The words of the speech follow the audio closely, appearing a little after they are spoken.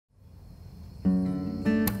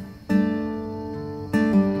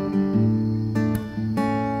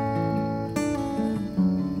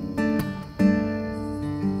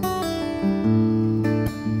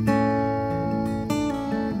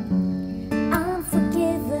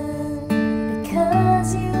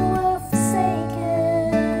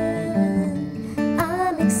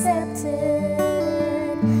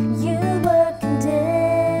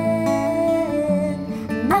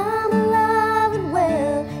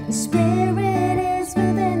Your spirit is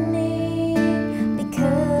within me,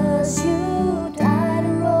 because you died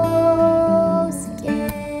and rose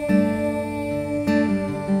again.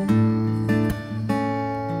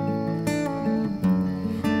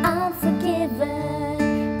 I'm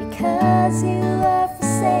forgiven because you are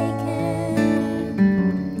forsaken.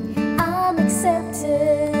 I'm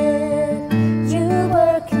accepted, you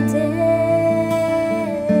were condemned,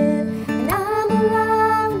 and I'm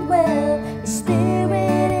alive and well. Your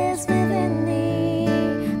spirit is within me,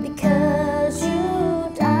 because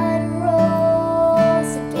you died and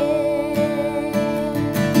rose again.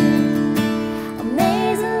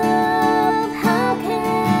 Amazing love, how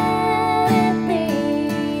can it be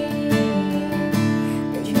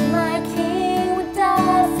that you, my King, would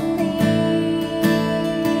die for me?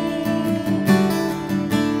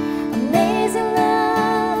 Amazing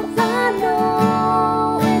love, I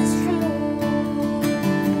know it's true.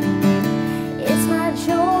 It's my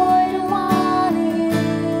joy to honor you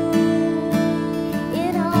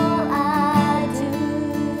in all I do.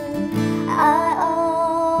 I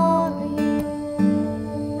honor you,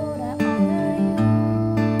 Lord, I honor you.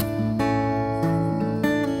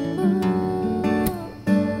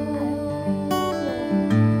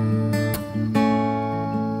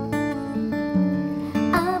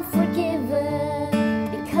 I'm forgiven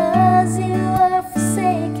because you are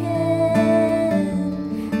forsaken.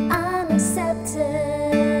 I'm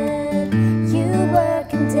accepted, you were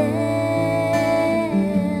condemned,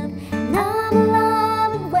 and I'm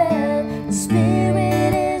alive and well. Your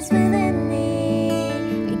spirit is within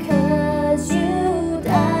me, because you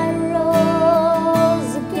died and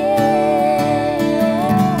rose again.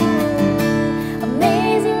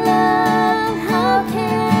 Amazing love, how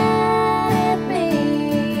can it be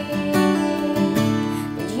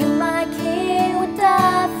that you, my King, would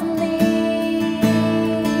die for me?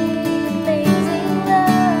 Amazing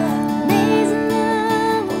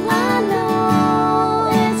love, I know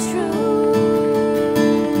it's true.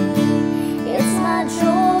 It's my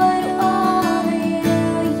joy to honor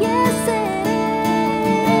you, yes it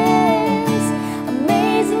is.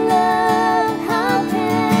 Amazing love, how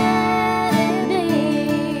can it be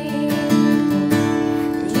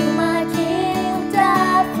that you, my King, would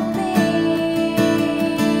die for me?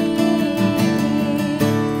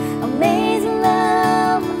 Amazing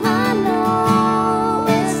love, I know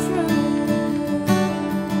it's true.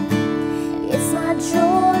 It's my joy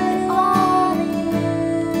to honor you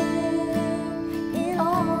in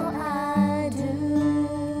all I do.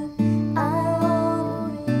 I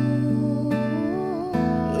honor you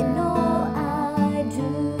in all I do.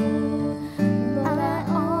 Lord, I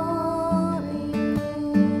honor you.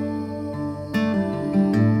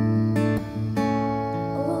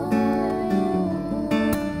 Oh,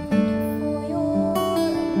 for your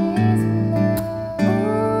amazing love.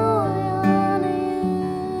 Oh, I honor you.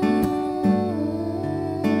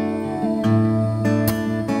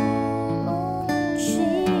 Oh,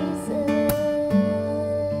 Jesus.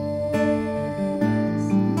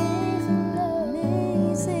 Amazing love,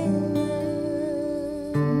 amazing love.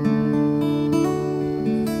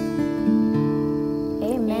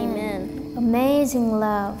 Amen. Amazing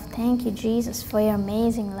love. Thank you, Jesus, for your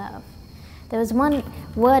amazing love. There was one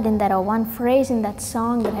word in that, or one phrase in that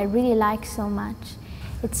song that I really like so much.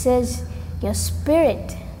 It says, your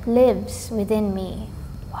spirit lives within me.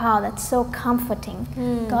 Wow, that's so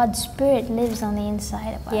comforting. God's spirit lives on the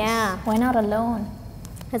inside of us. Yeah. We're not alone.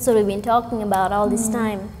 That's what we've been talking about all this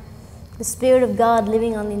time. The Spirit of God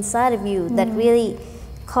living on the inside of you that really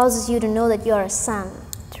causes you to know that you're a son.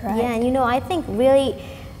 That's right. Yeah, and you know, I think really,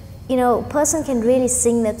 you know, a person can really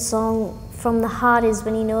sing that song from the heart is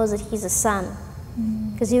when he knows that he's a son.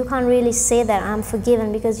 Because you can't really say that I'm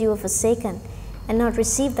forgiven because you were forsaken and not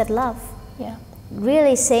receive that love. Yeah.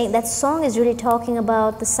 Really saying, that song is really talking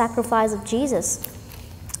about the sacrifice of Jesus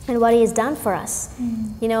and what he has done for us.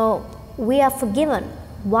 You know, we are forgiven.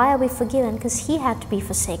 Why are we forgiven? Because he had to be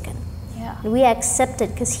forsaken. Yeah. We are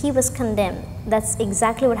accepted because he was condemned. That's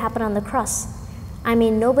exactly what happened on the cross. I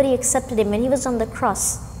mean, nobody accepted him when he was on the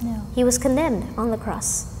cross. No. He was condemned on the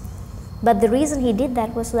cross. But the reason he did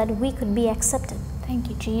that was so that we could be accepted. Thank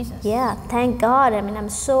you, Jesus. Yeah, thank God. I mean, I'm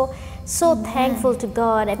so thankful to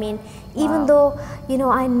God. I mean, even though, you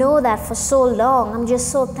know, I know that for so long, I'm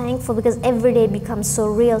just so thankful because every day it becomes so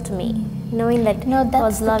real to me, knowing that No,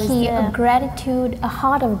 that's God's love the is key, there. a gratitude, a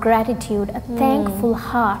heart of gratitude, a thankful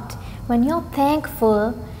heart. When you're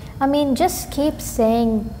thankful, I mean, just keep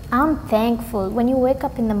saying, I'm thankful. When you wake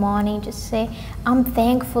up in the morning, just say, I'm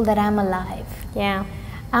thankful that I'm alive. Yeah.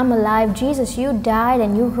 I'm alive. Jesus, you died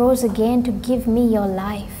and you rose again to give me your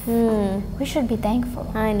life. We should be thankful.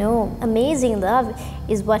 I know. Amazing love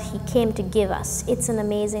is what he came to give us. It's an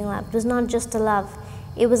amazing love. It was not just a love.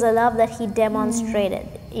 It was a love that he demonstrated.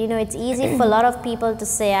 You know, it's easy for a lot of people to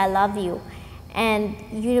say, I love you. And,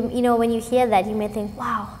 you know, when you hear that, you may think,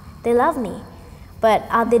 wow, they love me. But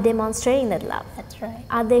are they demonstrating that love? That's right.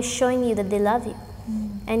 Are they showing you that they love you?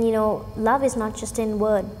 And, you know, love is not just in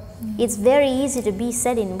word. It's very easy to be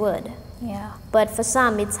said in word. Yeah. But for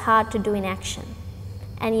some, it's hard to do in action.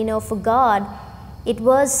 And, you know, for God, it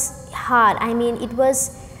was hard. I mean,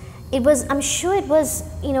 I'm sure it was,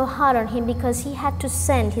 you know, hard on him because he had to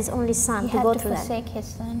send his only son to go through that. He had to forsake his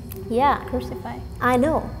son. Yeah. Crucified. I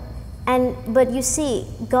know. But you see,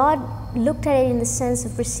 God looked at it in the sense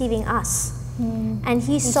of receiving us. And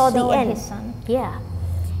he saw the end. His son. Yeah.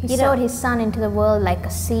 He sowed his son into the world like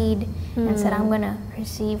a seed and said, I'm going to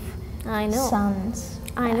receive sons.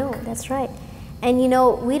 I know, that's right. And you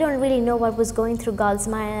know, we don't really know what was going through God's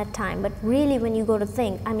mind at that time, but really when you go to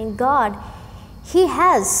think, I mean, God, he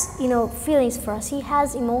has, you know, feelings for us. He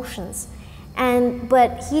has emotions.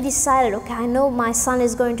 But he decided, okay, I know my son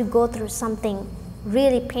is going to go through something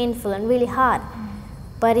really painful and really hard.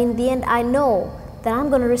 But in the end, I know that I'm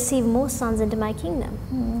going to receive more sons into my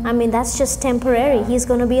kingdom. I mean, that's just temporary. He's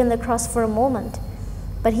going to be on the cross for a moment.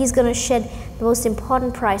 But he's going to shed the most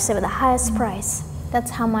important price ever, the highest price.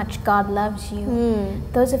 That's how much God loves you.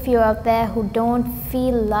 Those of you out there who don't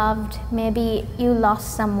feel loved, maybe you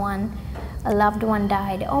lost someone, a loved one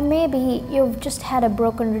died, or maybe you've just had a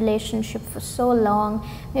broken relationship for so long.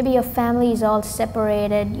 Maybe your family is all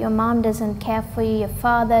separated, your mom doesn't care for you, your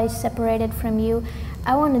father is separated from you.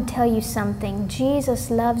 I want to tell you something. Jesus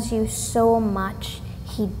loves you so much.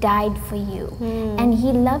 He died for you. And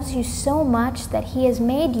he loves you so much that he has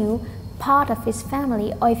made you part of his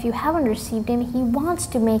family. Or if you haven't received him, he wants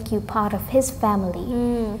to make you part of his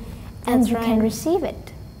family. And you can receive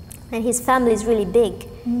it. And his family is really big.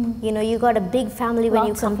 You know, you got a big family when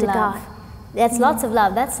you come to God. That's lots of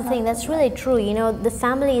love. That's the thing. That's really true. You know, the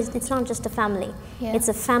family it's not just a family. It's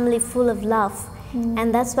a family full of love.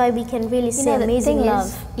 And that's why we can really say amazing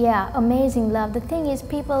love. Amazing love. The thing is,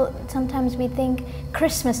 people, sometimes we think,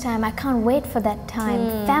 Christmas time, I can't wait for that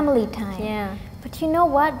time, family time. But you know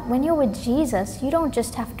what? When you're with Jesus, you don't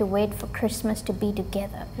just have to wait for Christmas to be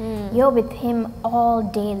together. You're with him all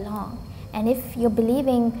day long. And if you're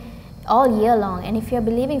believing all year long, and if you're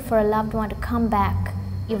believing for a loved one to come back,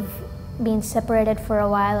 you've been separated for a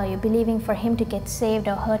while, or you're believing for him to get saved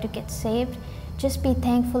or her to get saved, just be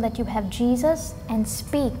thankful that you have Jesus and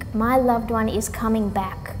speak, my loved one is coming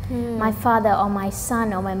back. My father or my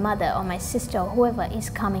son or my mother or my sister or whoever is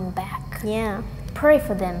coming back. Pray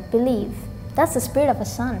for them, believe. That's the spirit of a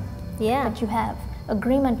son that you have.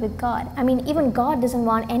 Agreement with God. I mean, even God doesn't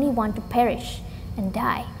want anyone to perish and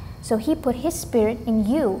die. So he put his spirit in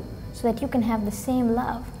you so that you can have the same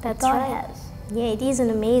love that God has. Yeah, it is an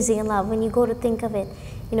amazing love when you go to think of it.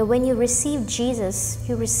 You know, when you receive Jesus,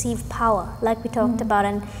 you receive power, like we talked about.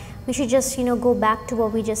 And we should just, you know, go back to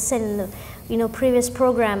what we just said in the, you know, previous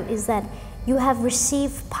program, is that you have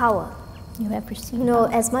received power. You have received You know,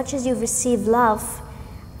 as much as you've received love,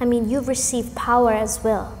 I mean, you've received power as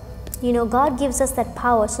well. You know, God gives us that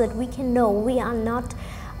power so that we can know we are not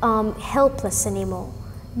helpless anymore.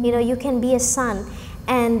 You know, you can be a son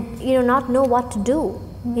and, you know, not know what to do.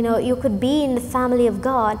 You know, you could be in the family of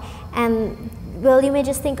God and, well, you may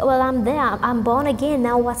just think, well, I'm there, I'm born again,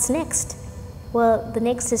 now what's next? Well, the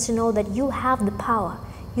next is to know that you have the power.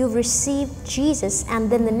 You've received Jesus,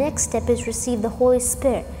 and then the next step is receive the Holy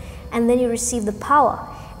Spirit, and then you receive the power.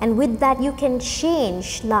 And with that, you can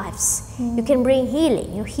change lives. You can bring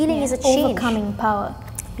healing. Your healing is a change. Overcoming power.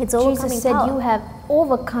 It's overcoming Jesus said power. you have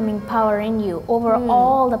overcoming power in you over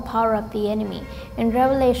all the power of the enemy. In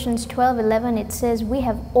Revelations 12:11, it says we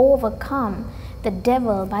have overcome the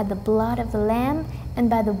devil by the blood of the Lamb and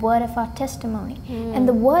by the word of our testimony. And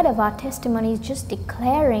the word of our testimony is just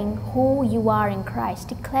declaring who you are in Christ,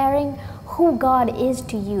 declaring who God is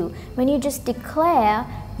to you. When you just declare,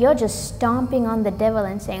 you're just stomping on the devil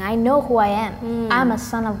and saying, I know who I am. I'm a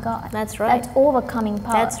son of God. That's right. That's overcoming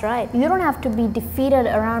power. That's right. You don't have to be defeated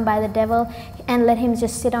around by the devil and let him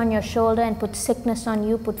just sit on your shoulder and put sickness on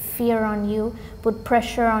you, put fear on you, put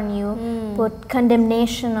pressure on you, put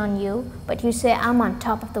condemnation on you. But you say, I'm on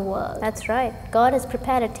top of the world. That's right. God has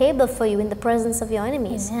prepared a table for you in the presence of your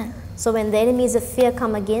enemies. Amen. So when the enemies of fear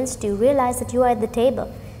come against you, realize that you are at the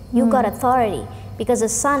table. You got authority, because the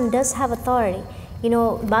Son does have authority. You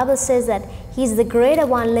know, the Bible says that He's the greater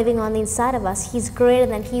one living on the inside of us. He's greater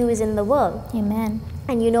than He who is in the world. Amen.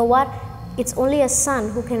 And you know what? It's only a son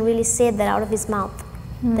who can really say that out of his mouth.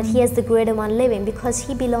 that he has the greater one living, because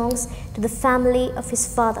he belongs to the family of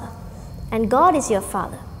his father. And God is your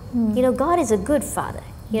father. You know, God is a good father.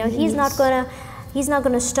 You know, he's not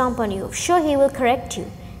gonna stomp on you. Sure, he will correct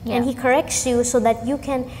you. And he corrects you so that you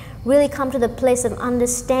can really come to the place of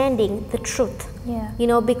understanding the truth. You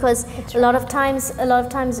know, because a lot of times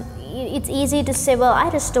it's easy to say, well, I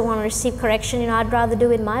just don't want to receive correction, you know, I'd rather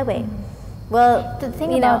do it my way. Well, the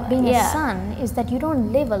thing about being a son is that you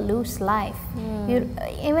don't live a loose life.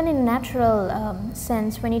 Even in natural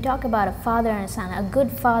sense, when you talk about a father and a son, a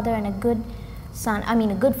good father and a good son, I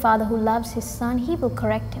mean a good father who loves his son, he will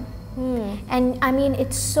correct him. And I mean,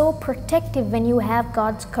 it's so protective when you have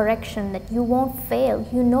God's correction that you won't fail.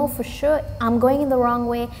 You know for sure, I'm going in the wrong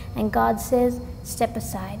way, and God says, step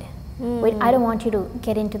aside. Wait, I don't want you to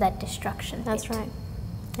get into that destruction. That's right.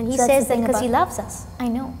 And he says that because he loves us. I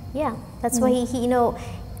know. Yeah, that's why he, you know,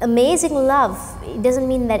 amazing love, it doesn't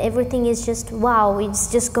mean that everything is just, wow, it's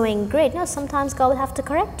just going great. No, sometimes God will have to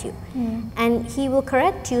correct you. And he will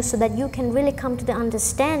correct you so that you can really come to the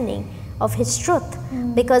understanding of his truth,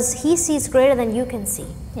 because he sees greater than you can see.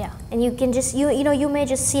 And you can just, you know, you may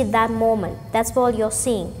just see that moment. That's all you're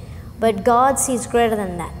seeing. But God sees greater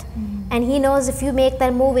than that. And he knows if you make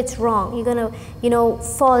that move, it's wrong. You're going to, you know,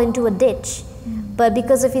 fall into a ditch. But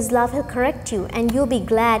because of his love, he'll correct you, and you'll be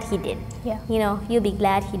glad he did. You know, you'll be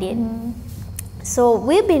glad he did. So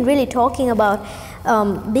we've been really talking about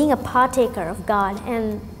being a partaker of God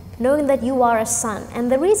and knowing that you are a son.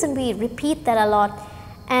 And the reason we repeat that a lot,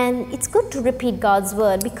 and it's good to repeat God's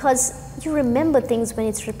word, because you remember things when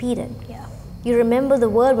it's repeated. You remember the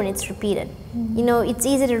word when it's repeated. You know, it's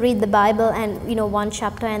easy to read the Bible and, you know, one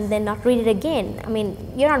chapter and then not read it again. I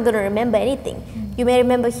mean, you're not going to remember anything. You may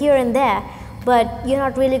remember here and there, but you're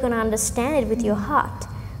not really going to understand it with your heart,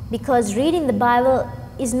 because reading the Bible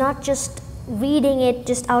is not just reading it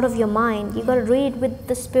just out of your mind. You got to read with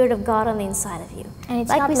the Spirit of God on the inside of you. And it's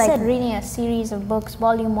like not like reading a series of books,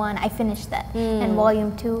 volume 1, I finished that, and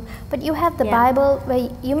volume 2. But you have the Bible where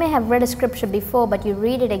you may have read a scripture before, but you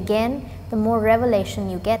read it again, the more revelation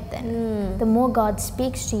you get then. The more God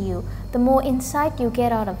speaks to you, the more insight you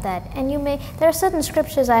get out of that. And you may, there are certain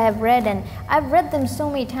scriptures I have read, and I've read them so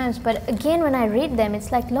many times, but again when I read them,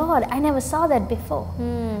 it's like, Lord, I never saw that before.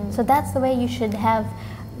 So that's the way you should have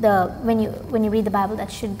when you read the Bible,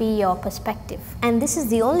 that should be your perspective. And this is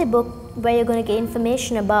the only book where you're going to get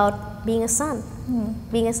information about being a son,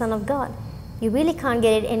 being a son of God. You really can't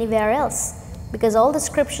get it anywhere else, because all the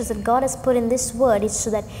scriptures that God has put in this word is so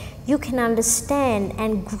that you can understand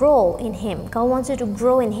and grow in him. God wants you to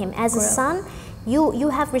grow in him. As a son, you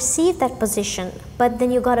have received that position, but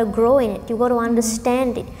then you got to grow in it. You got to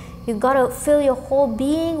understand it. You got to fill your whole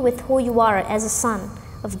being with who you are as a son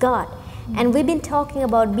of God. And we've been talking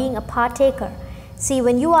about being a partaker. See,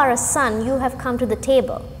 when you are a son, you have come to the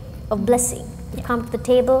table of blessing. You come to the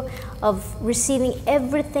table of receiving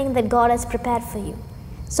everything that God has prepared for you.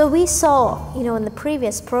 So we saw, you know, in the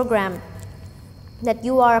previous program that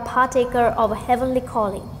you are a partaker of a heavenly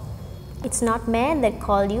calling. It's not man that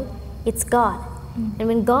called you, it's God. And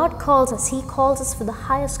when God calls us, he calls us for the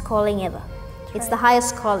highest calling ever. It's the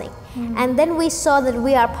highest calling. And then we saw that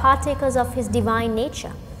we are partakers of his divine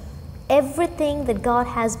nature. Everything that God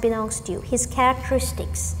has belongs to you, his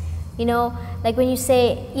characteristics. You know, like when you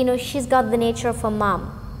say, you know, she's got the nature of her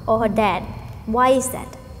mom or her dad. Why is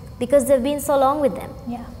that? Because they've been so long with them.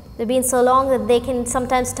 They've been so long that they can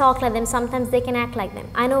sometimes talk like them, sometimes they can act like them.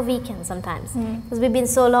 I know we can sometimes, because we've been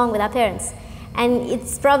so long with our parents. And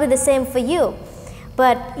it's probably the same for you.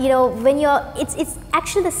 But, you know, when it's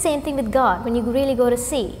actually the same thing with God. When you really go to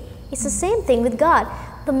see, it's the same thing with God.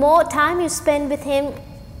 The more time you spend with him,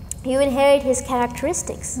 you inherit his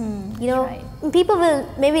characteristics. You know, people will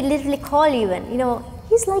maybe literally call you and, you know,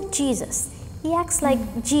 he's like Jesus. He acts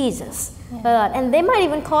like Jesus. And they might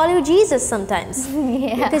even call you Jesus sometimes,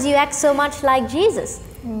 because you act so much like Jesus.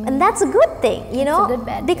 And that's a good thing, you know,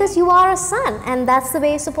 because you are a son, and that's the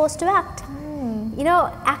way you're supposed to act. You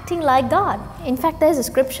know, acting like God. In fact, there's a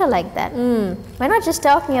scripture like that. We're not just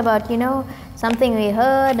talking about, you know, something we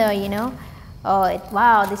heard, or, you know,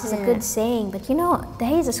 wow, this is a good saying, but you know,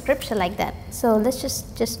 there is a scripture like that. So let's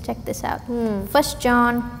just check this out. 1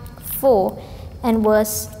 John 4 and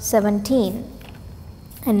verse 17.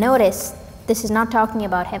 And notice, this is not talking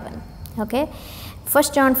about heaven, okay? 1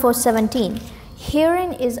 John 4:17.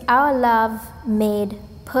 Herein is our love made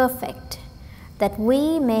perfect, that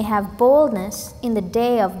we may have boldness in the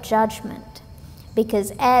day of judgment.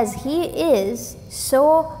 Because as he is,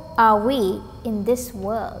 so are we in this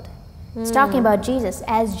world. It's talking about Jesus.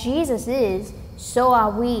 As Jesus is, so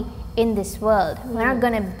are we in this world. We're not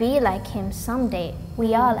going to be like him someday.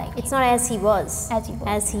 we are like It's him. not as he was. As he was.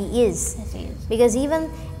 As he is. As he is. Because even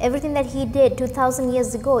everything that he did 2,000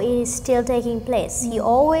 years ago, it is still taking place. He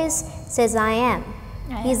always says, I am.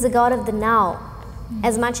 He's the God of the now.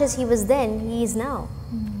 As much as he was then, he is now.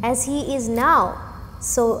 As he is now,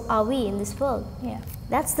 so are we in this world. Yeah.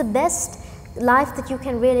 That's the best life that you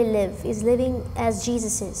can really live, is living as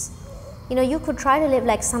Jesus is. You know, you could try to live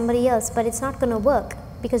like somebody else, but it's not going to work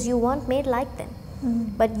because you weren't made like them.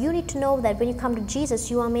 But you need to know that when you come to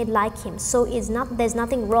Jesus, you are made like him. So there's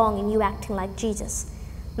nothing wrong in you acting like Jesus.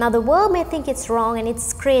 Now the world may think it's wrong and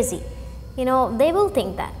it's crazy. You know, they will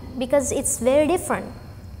think that because it's very different.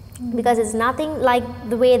 Because it's nothing like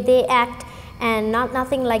the way they act and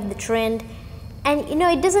nothing like the trend. And you know,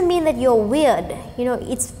 it doesn't mean that you're weird. You know,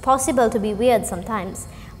 it's possible to be weird sometimes.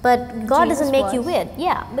 But God doesn't make you weird.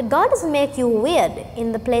 Yeah, but God doesn't make you weird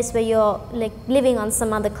in the place where you're like living on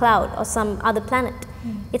some other cloud or some other planet.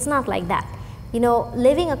 It's not like that. You know,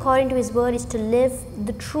 living according to his word is to live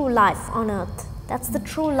the true life on earth. That's the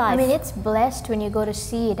true life. I mean, it's blessed when you go to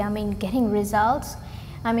see it. I mean, getting results.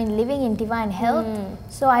 I mean, living in divine health.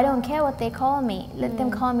 So I don't care what they call me. Let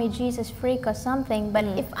them call me Jesus freak or something. But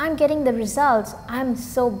if I'm getting the results, I'm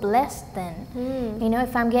so blessed then. You know,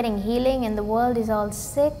 if I'm getting healing and the world is all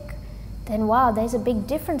sick, then wow, there's a big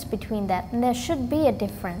difference between that. And there should be a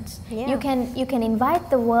difference. Yeah. You can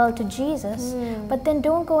invite the world to Jesus, but then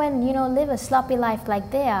don't go and, you know, live a sloppy life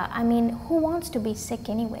like they are. I mean, who wants to be sick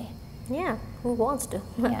anyway? Yeah, who wants to?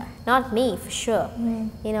 Yeah. Not me, for sure.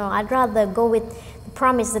 You know, I'd rather go with the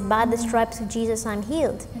promise that by the stripes of Jesus I'm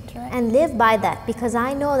healed. That's right. And live by that, because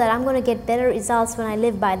I know that I'm going to get better results when I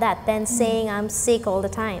live by that than saying I'm sick all the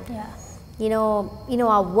time. Yeah. You know,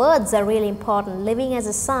 our words are really important. Living as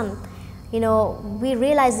a son, you know, we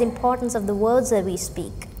realize the importance of the words that we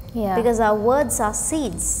speak. Yeah. Because our words are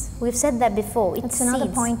seeds. We've said that before. It's That's another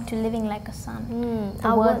seeds. point to living like a son. The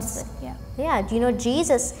Our words. words. Yeah. Yeah, you know,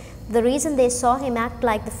 Jesus, the reason they saw him act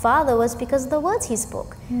like the Father was because of the words he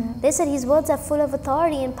spoke. They said his words are full of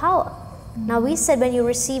authority and power. Now we said when you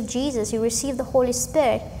receive Jesus, you receive the Holy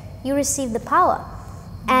Spirit, you receive the power.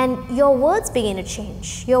 And your words begin to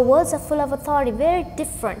change. Your words are full of authority, very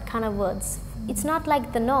different kind of words. It's not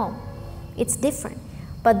like the norm. It's different.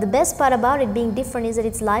 But the best part about it being different is that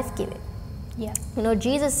it's life-giving. Yeah. You know,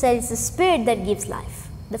 Jesus said it's the Spirit that gives life.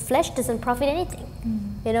 The flesh doesn't profit anything.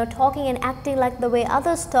 You know, talking and acting like the way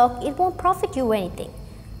others talk, it won't profit you anything.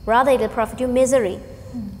 Rather, it will profit you misery.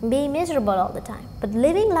 Being miserable all the time. But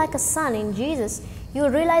living like a son in Jesus, you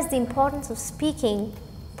will realize the importance of speaking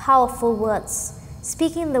powerful words.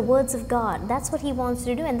 Speaking the words of God. That's what he wants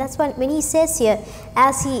to do. And that's why when he says here,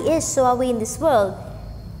 as he is, so are we in this world,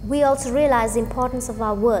 we also realize the importance of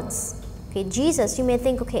our words. Okay, Jesus, you may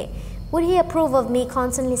think, okay, would he approve of me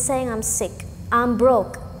constantly saying I'm sick, I'm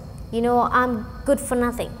broke, you know, I'm good for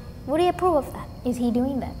nothing? Would he approve of that? Is he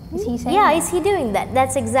doing that? Is he saying Yeah, that? is he doing that?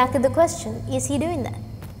 That's exactly the question. Is he doing that?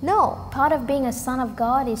 No. Part of being a son of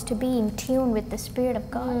God is to be in tune with the Spirit of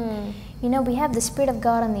God. You know, we have the Spirit of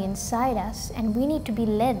God on the inside us, and we need to be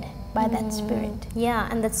led by that Spirit. Yeah,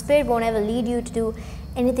 and that Spirit won't ever lead you to do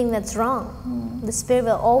anything that's wrong. The Spirit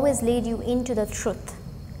will always lead you into the truth.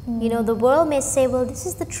 You know, the world may say, well, this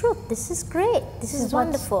is the truth, this is great, this is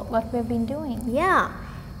wonderful. What we've been doing. Yeah.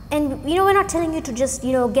 And, you know, we're not telling you to just,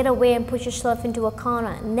 you know, get away and put yourself into a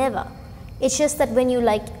corner. Never. It's just that when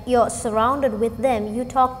you're surrounded with them, you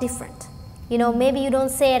talk different. You know, maybe you don't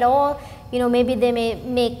say at all, you know, maybe they may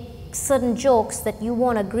make certain jokes that you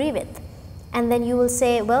won't agree with. And then you will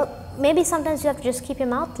say, well, maybe sometimes you have to just keep your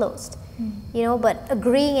mouth closed. You know, but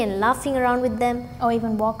agreeing and laughing around with them. Or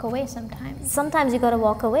even walk away sometimes. Sometimes you got to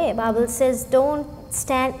walk away. Bible says, don't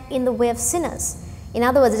stand in the way of sinners. In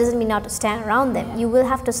other words, it doesn't mean not to stand around them. You will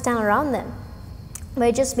have to stand around them. But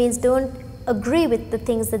it just means don't agree with the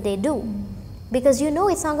things that they do. Because you know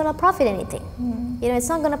it's not going to profit anything. You know, it's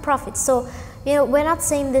not going to profit. So, you know, we're not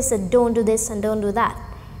saying this and don't do this and don't do that.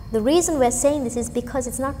 The reason we're saying this is because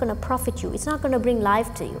it's not going to profit you. It's not going to bring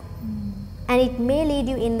life to you. And it may lead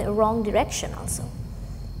you in the wrong direction also.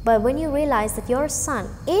 But when you realize that you're a son,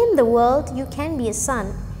 in the world you can be a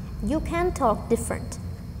son, you can talk different.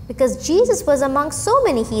 Because Jesus was among so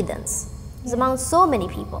many heathens. He was among so many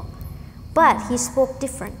people. But he spoke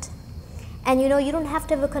different. And you know, you don't have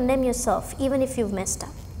to ever condemn yourself, even if you've messed up.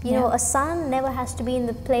 You know, a son never has to be in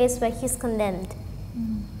the place where he's condemned.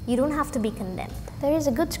 You don't have to be condemned. There is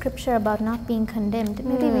a good scripture about not being condemned.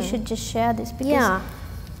 Maybe we should just share this because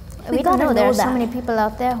we don't know there are so many people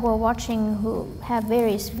out there who are watching who have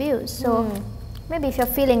various views. So maybe if you're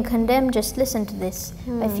feeling condemned, just listen to this.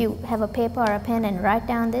 If you have a paper or a pen and write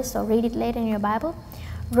down this or read it later in your Bible.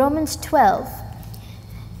 Romans 12,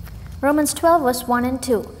 Romans 12 verse 1 and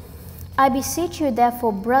 2. I beseech you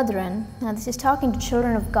therefore, brethren, now this is talking to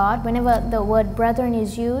children of God. Whenever the word brethren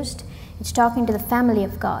is used, it's talking to the family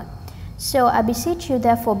of God. So I beseech you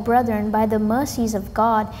therefore, brethren, by the mercies of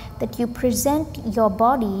God, that you present your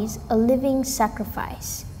bodies a living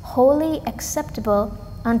sacrifice, holy, acceptable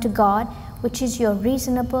unto God, which is your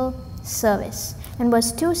reasonable service. And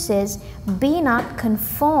verse 2 says, be not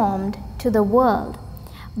conformed to the world,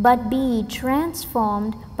 but be ye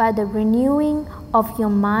transformed by the renewing of your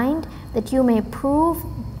mind, that you may prove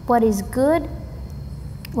what is good,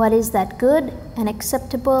 what is that good and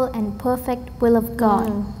acceptable and perfect will of God.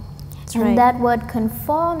 And right. That word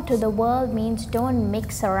conform to the world means don't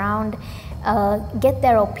mix around, get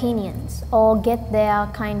their opinions or get their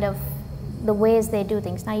kind of the ways they do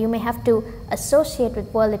things. Now you may have to associate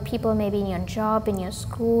with worldly people, maybe in your job, in your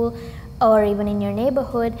school, or even in your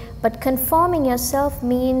neighborhood, but conforming yourself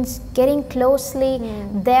means getting closely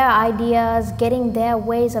their ideas, getting their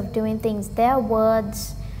ways of doing things, their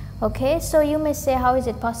words. Okay, so you may say, how is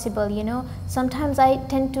it possible? You know, sometimes I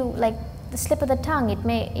tend to, like, the slip of the tongue, it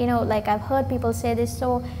may, you know, like I've heard people say this,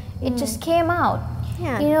 so it just came out.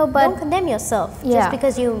 Yeah, you know, but don't condemn yourself. Yeah. Just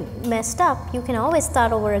because you messed up, you can always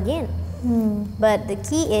start over again. But the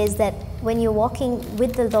key is that when you're walking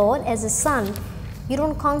with the Lord as a son, you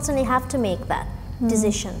don't constantly have to make that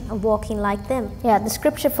decision of walking like them. Yeah, the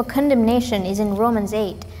scripture for condemnation is in Romans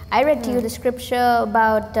 8. I read to you the scripture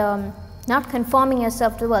about not conforming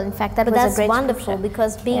yourself to the world. In fact, that was a great wonderful scripture.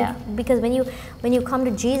 Because because when you come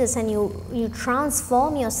to Jesus and you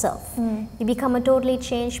transform yourself, you become a totally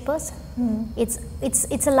changed person.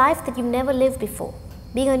 It's a life that you've never lived before.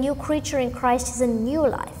 Being a new creature in Christ is a new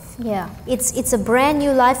life. Yeah, it's a brand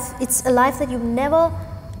new life. It's a life that you've never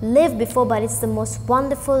lived before, but it's the most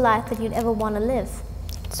wonderful life that you'd ever want to live.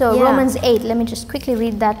 So Romans 8, let me just quickly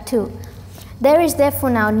read that too. There is therefore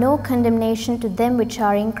now no condemnation to them which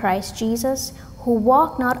are in Christ Jesus, who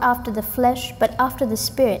walk not after the flesh, but after the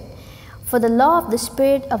Spirit. For the law of the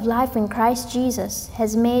Spirit of life in Christ Jesus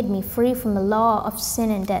has made me free from the law of sin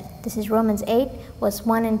and death. This is Romans 8, verse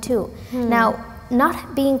 1 and 2. Now,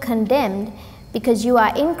 not being condemned because you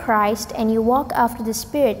are in Christ and you walk after the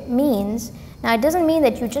Spirit means, now it doesn't mean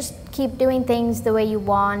that you just keep doing things the way you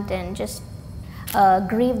want and just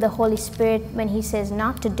grieve the Holy Spirit when He says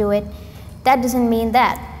not to do it. That doesn't mean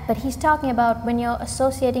that. But he's talking about when you're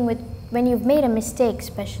associating with, when you've made a mistake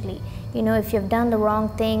especially. You know, if you've done the wrong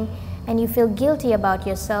thing and you feel guilty about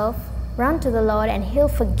yourself, run to the Lord and He'll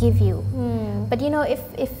forgive you. But you know, if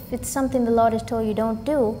it's something the Lord has told you don't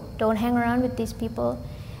do, don't hang around with these people,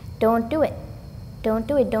 don't do it. Don't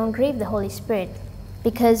do it. Don't grieve the Holy Spirit.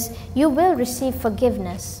 Because you will receive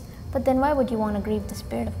forgiveness. But then why would you want to grieve the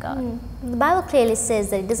Spirit of God? The Bible clearly says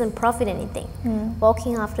that it doesn't profit anything,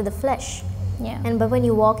 walking after the flesh. But when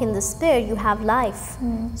you walk in the Spirit, you have life.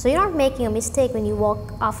 So you're not making a mistake when you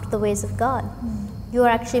walk after the ways of God. You are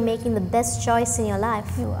actually making the best choice in your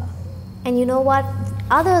life. You are. And you know what?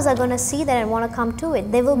 Others are going to see that and want to come to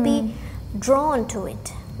it. They will be drawn to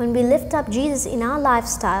it. When we lift up Jesus in our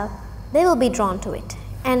lifestyle, they will be drawn to it.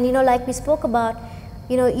 And you know, like we spoke about,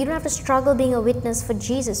 you know, you don't have to struggle being a witness for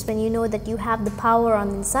Jesus when you know that you have the power on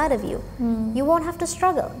the inside of you. You won't have to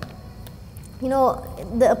struggle. You know,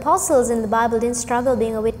 the apostles in the Bible didn't struggle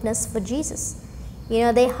being a witness for Jesus. You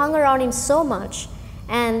know, they hung around Him so much,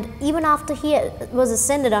 and even after He was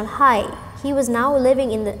ascended on high, He was now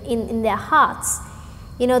living in their hearts.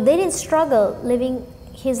 You know, they didn't struggle living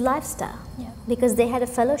His lifestyle because they had a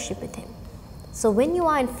fellowship with Him. So when you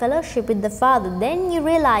are in fellowship with the Father, then you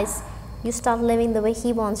realize you start living the way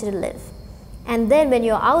He wants you to live. And then when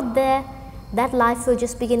you're out there, that life will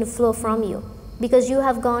just begin to flow from you because you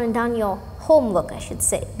have gone and done your homework, I should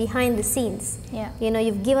say, behind the scenes. You know,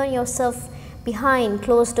 you've given yourself behind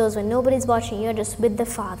closed doors when nobody's watching. You're just with the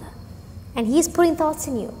Father. And He's putting thoughts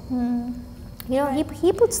in you. You know,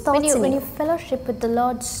 He puts thoughts in you. When you fellowship with the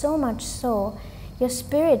Lord so much so, your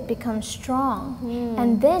spirit becomes strong,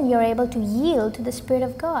 and then you're able to yield to the Spirit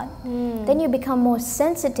of God. Then you become more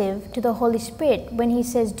sensitive to the Holy Spirit when He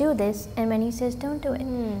says do this and when He says don't do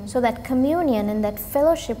it. So that communion and that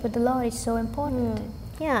fellowship with the Lord is so important.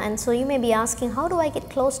 Yeah, and so you may be asking, how do I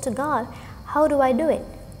get close to God? How do I do it?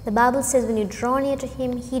 The Bible says when you draw near to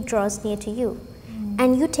Him, He draws near to you.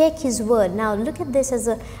 And you take His word. Now look at this as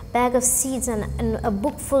a bag of seeds and a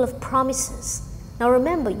book full of promises. Now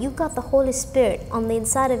remember, you've got the Holy Spirit on the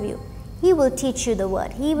inside of you. He will teach you the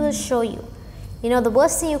word. He will show you. You know, the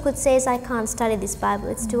worst thing you could say is, I can't study this Bible.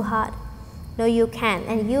 It's too hard. No, you can.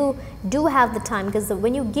 And you do have the time, because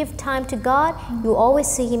when you give time to God, you always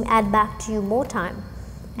see Him add back to you more time.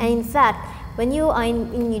 And in fact, when you are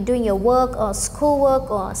doing your work or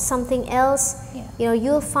schoolwork or something else, you know,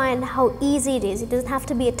 you'll find how easy it is. It doesn't have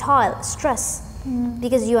to be a toil, stress,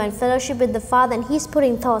 because you are in fellowship with the Father and He's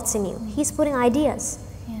putting thoughts in you. He's putting ideas,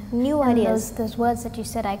 new ideas. Those words that you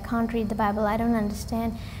said, I can't read the Bible, I don't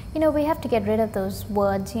understand. You know, we have to get rid of those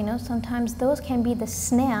words, you know. Sometimes those can be the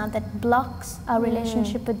snare that blocks our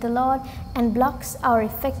relationship with the Lord and blocks our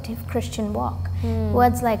effective Christian walk.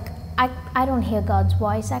 Words like, I don't hear God's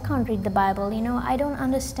voice, I can't read the Bible, you know, I don't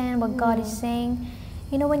understand what God is saying.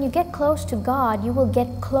 You know, when you get close to God, you will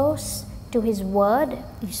get close to His Word,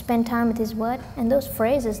 you spend time with His Word, and those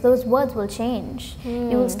phrases, those words will change.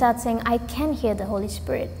 You will start saying, I can hear the Holy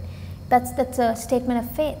Spirit. That's a statement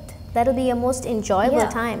of faith. That'll be your most enjoyable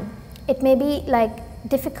time. It may be like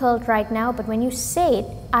difficult right now, but when you say it,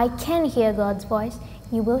 I can hear God's voice,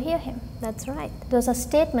 you will hear Him. That's right. Those are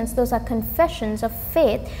statements, those are confessions of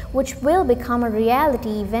faith, which will become a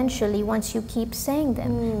reality eventually once you keep saying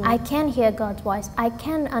them. I can hear God's voice, I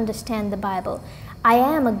can understand the Bible, I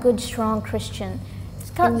am a good, strong Christian.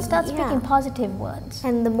 Start speaking positive words.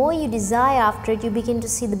 And the more you desire after it, you begin to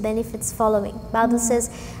see the benefits following. Bible says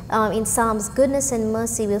in Psalms, goodness and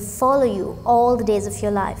mercy will follow you all the days of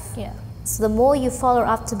your life. So the more you follow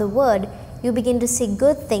after the Word, you begin to see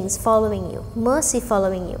good things following you, mercy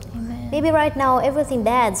following you. Maybe right now everything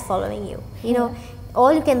bad's following you. You know,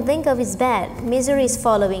 all you can think of is bad. Misery is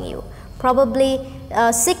following you. Probably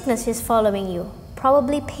sickness is following you.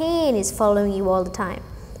 Probably pain is following you all the time.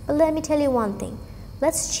 But let me tell you one thing.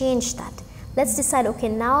 Let's change that. Let's decide, okay,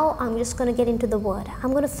 now I'm just going to get into the Word.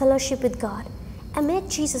 I'm going to fellowship with God and make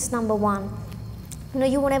Jesus number one. You know,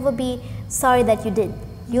 you won't ever be sorry that you did.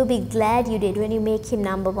 You'll be glad you did when you make Him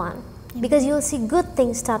number one, because you'll see good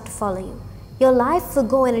things start to follow you. Your life will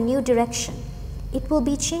go in a new direction. It will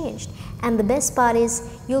be changed. And the best part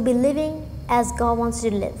is you'll be living as God wants you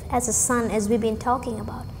to live, as a son, as we've been talking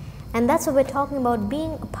about. And that's what we're talking about,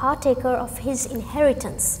 being a partaker of His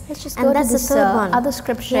inheritance. Let's just go to this other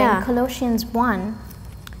scripture in Colossians 1.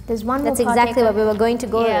 There's one more That's exactly what we were going to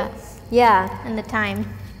go to. And the time.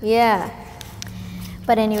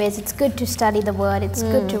 But anyways, it's good to study the Word. It's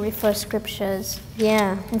good to refer scriptures.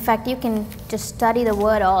 In fact, you can just study the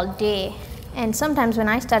Word all day. And sometimes when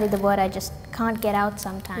I study the Word, I just can't get out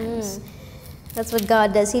sometimes. That's what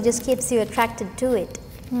God does. He just keeps you attracted to it.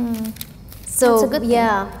 So, that's a good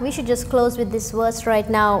thing. We should just close with this verse right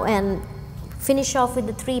now and finish off with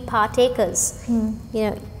the three partakers. You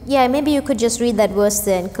know, maybe you could just read that verse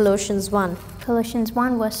there in Colossians 1. Colossians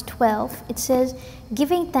 1 verse 12, it says,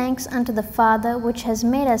 giving thanks unto the Father which has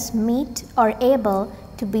made us meet or able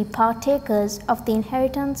to be partakers of the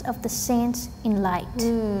inheritance of the saints in light.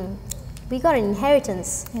 We got an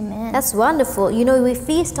inheritance. Amen. That's wonderful. You know, we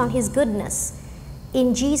feast on His goodness.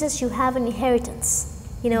 In Jesus you have an inheritance.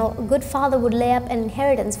 You know, a good father would lay up an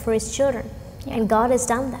inheritance for his children. And God has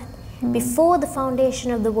done that. Before the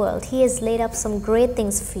foundation of the world, He has laid up some great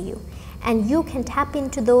things for you. And you can tap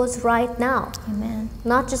into those right now. Amen.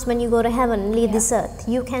 Not just when you go to heaven and leave this earth.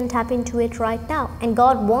 You can tap into it right now. And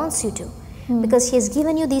God wants you to. Because He has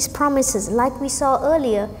given you these promises. Like we saw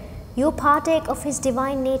earlier, you partake of His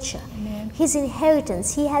divine nature. His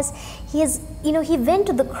inheritance. He has, you know, He went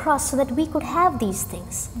to the cross so that we could have these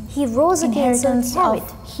things. He rose again so we have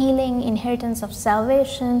it. Healing, inheritance of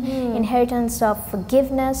salvation, inheritance of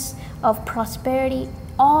forgiveness, of prosperity,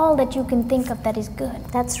 all that you can think of that is good.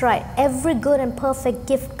 That's right. Every good and perfect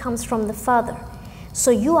gift comes from the Father.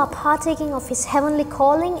 So you are partaking of His heavenly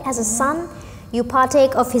calling as a son. You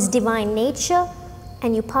partake of His divine nature,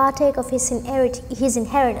 and you partake of His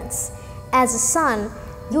inheritance. As a son,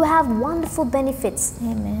 you have wonderful benefits.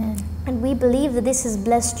 Amen. And we believe that this has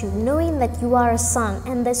blessed you, knowing that you are a son.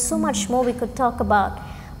 And there's so much more we could talk about.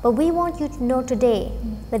 But we want you to know today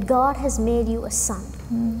that God has made you a son,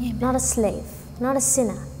 not a slave, not a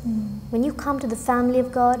sinner. When you come to the family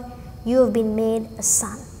of God, you have been made a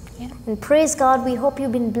son. And praise God, we hope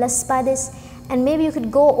you've been blessed by this. And maybe you could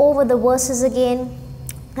go over the verses again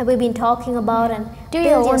that we've been talking about and do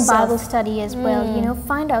your own Bible study as well. You know,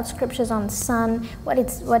 find out scriptures on son, what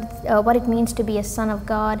it means to be a son of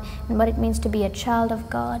God and what it means to be a child of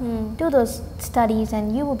God. Do those studies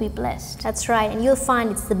and you will be blessed. That's right, and you'll find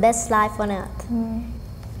it's the best life on earth.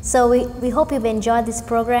 So we hope you've enjoyed this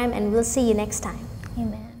program, and we'll see you next time.